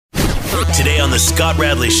Today on the Scott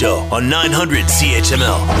Radley Show on 900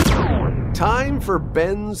 CHML. Time for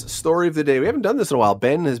Ben's story of the day. We haven't done this in a while.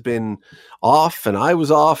 Ben has been off and I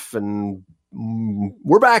was off, and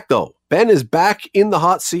we're back though. Ben is back in the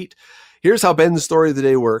hot seat. Here's how Ben's story of the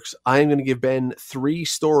day works. I am going to give Ben 3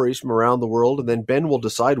 stories from around the world, and then Ben will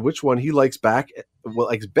decide which one he likes best,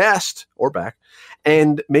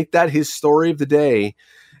 and make that his story of the day.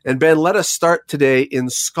 And Ben, let us start today in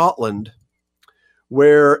Scotland,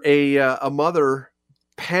 where a mother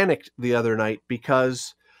panicked the other night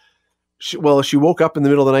because she woke up in the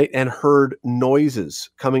middle of the night and heard noises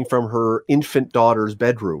coming from her infant daughter's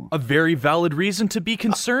bedroom. A very valid reason to be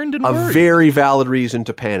concerned and worried. A very valid reason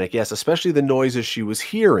to panic, yes, especially the noises she was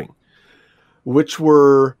hearing, which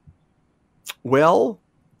were,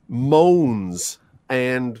 moans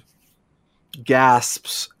and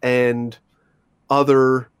gasps and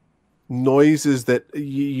other noises that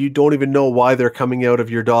you don't even know why they're coming out of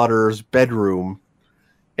your daughter's bedroom.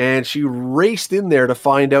 And she raced in there to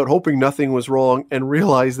find out, hoping nothing was wrong, and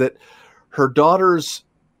realized that her daughter's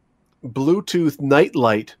Bluetooth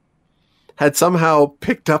nightlight had somehow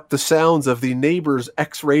picked up the sounds of the neighbor's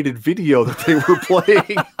X-rated video that they were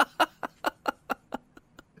playing.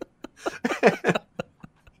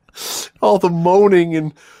 All the moaning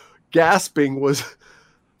and gasping was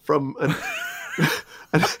from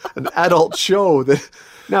an adult show. That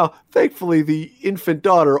now, thankfully, the infant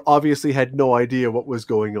daughter obviously had no idea what was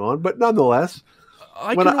going on, but nonetheless,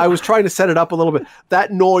 I was trying to set it up a little bit,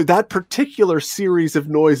 that particular series of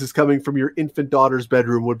noises coming from your infant daughter's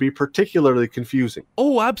bedroom would be particularly confusing.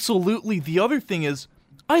 Oh, absolutely. The other thing is,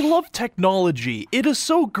 I love technology. It is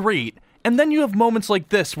so great. And then you have moments like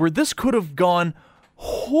this where this could have gone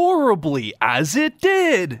horribly, as it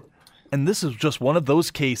did. And this is just one of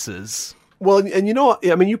those cases. Well, and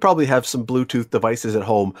you probably have some Bluetooth devices at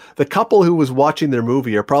home. The couple who was watching their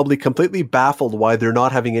movie are probably completely baffled why they're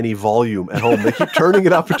not having any volume at home. They keep turning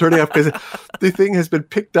it up because the thing has been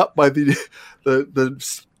picked up by the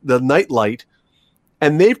nightlight,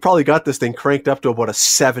 and they've probably got this thing cranked up to about a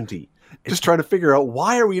 70. Just trying to figure out,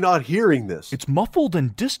 why are we not hearing this? It's muffled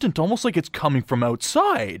and distant, almost like it's coming from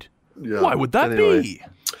outside. Yeah. Why would that be?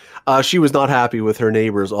 She was not happy with her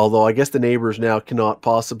neighbors, although I guess the neighbors now cannot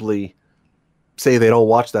possibly say they don't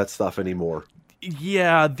watch that stuff anymore.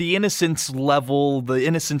 Yeah, the innocence level, the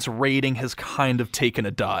innocence rating has kind of taken a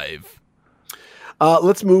dive.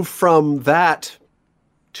 Let's move from that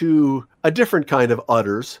to a different kind of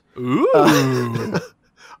udders. Ooh.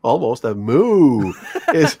 Almost a moo.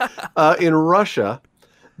 In Russia,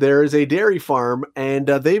 there is a dairy farm, and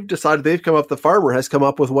the farmer has come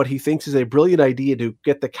up with what he thinks is a brilliant idea to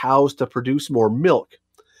get the cows to produce more milk.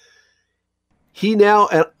 He now,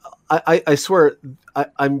 and I swear,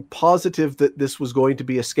 I'm positive that this was going to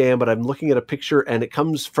be a scam, but I'm looking at a picture and it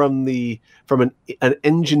comes from an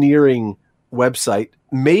engineering website.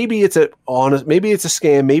 Maybe it's maybe it's a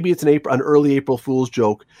scam, maybe it's an early April Fool's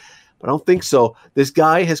joke, but I don't think so. This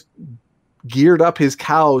guy has geared up his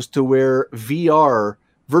cows to wear VR,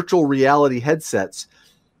 virtual reality headsets,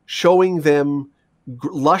 showing them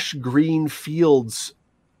lush green fields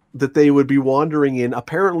that they would be wandering in.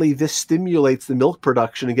 Apparently this stimulates the milk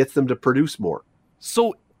production and gets them to produce more.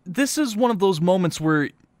 So this is one of those moments where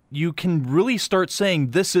you can really start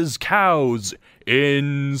saying this is cows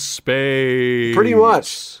in space. Pretty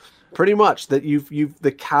much that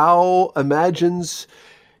the cow imagines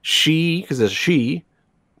because it's she.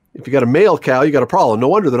 If you got a male cow, you got a problem. No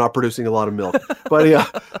wonder they're not producing a lot of milk.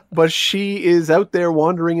 But she is out there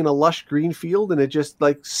wandering in a lush green field, and it just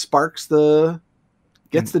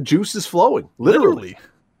gets the juices flowing, literally.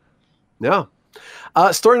 Yeah.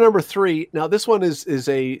 Story number 3. Now, this one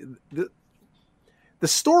the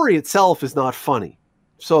story itself is not funny.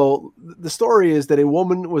 So the story is that a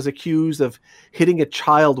woman was accused of hitting a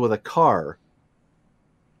child with a car.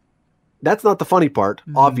 That's not the funny part,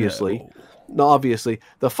 obviously. No, obviously.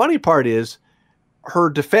 The funny part is her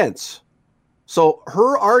defense. So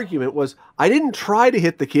her argument was, I didn't try to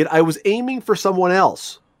hit the kid. I was aiming for someone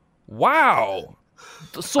else. Wow.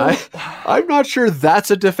 So I'm not sure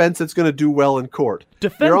that's a defense that's going to do well in court.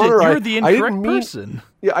 Defendant, Your Honor, you're the incorrect person.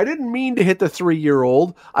 Yeah, I didn't mean to hit the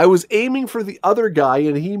 3-year-old. I was aiming for the other guy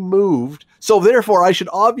and he moved. So therefore I should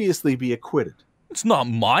obviously be acquitted. It's not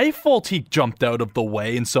my fault he jumped out of the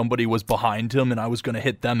way and somebody was behind him and I was going to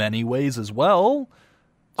hit them anyways as well.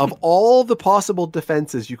 Of all the possible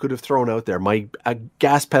defenses you could have thrown out there, my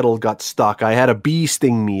gas pedal got stuck. I had a bee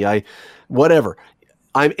sting me. Whatever.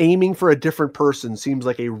 I'm aiming for a different person seems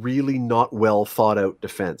like a really not well thought out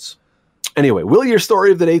defense. Anyway, will your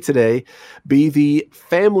story of the day today be the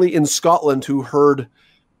family in Scotland who heard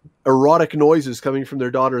erotic noises coming from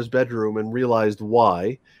their daughter's bedroom and realized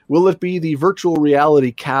why. Will it be the virtual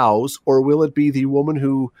reality cows, or will it be the woman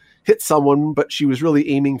who hit someone, but she was really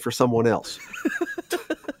aiming for someone else?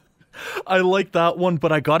 I like that one,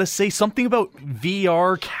 but I gotta say something about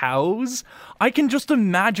VR cows. I can just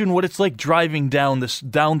imagine what it's like driving down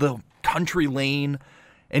the country lane,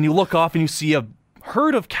 and you look off and you see a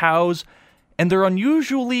herd of cows, and they're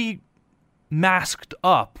unusually masked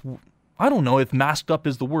up. I don't know if masked up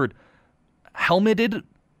is the word. Helmeted.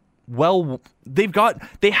 Well,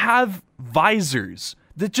 they have visors.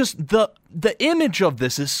 The image of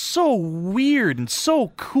this is so weird and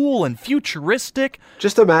so cool and futuristic.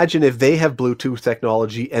 Just imagine if they have Bluetooth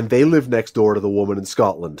technology and they live next door to the woman in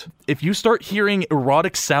Scotland. If you start hearing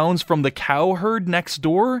erotic sounds from the cow herd next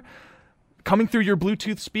door coming through your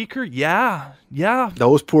Bluetooth speaker, yeah.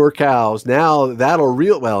 Those poor cows. Now that'll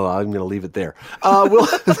well, I'm going to leave it there.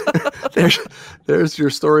 There's your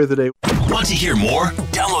story of the day. Want to hear more?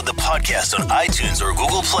 Download the podcast on iTunes or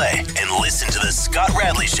Google Play and listen to The Scott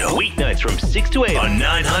Radley Show. Weeknights from 6 to 8 on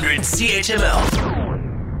 900 CHML.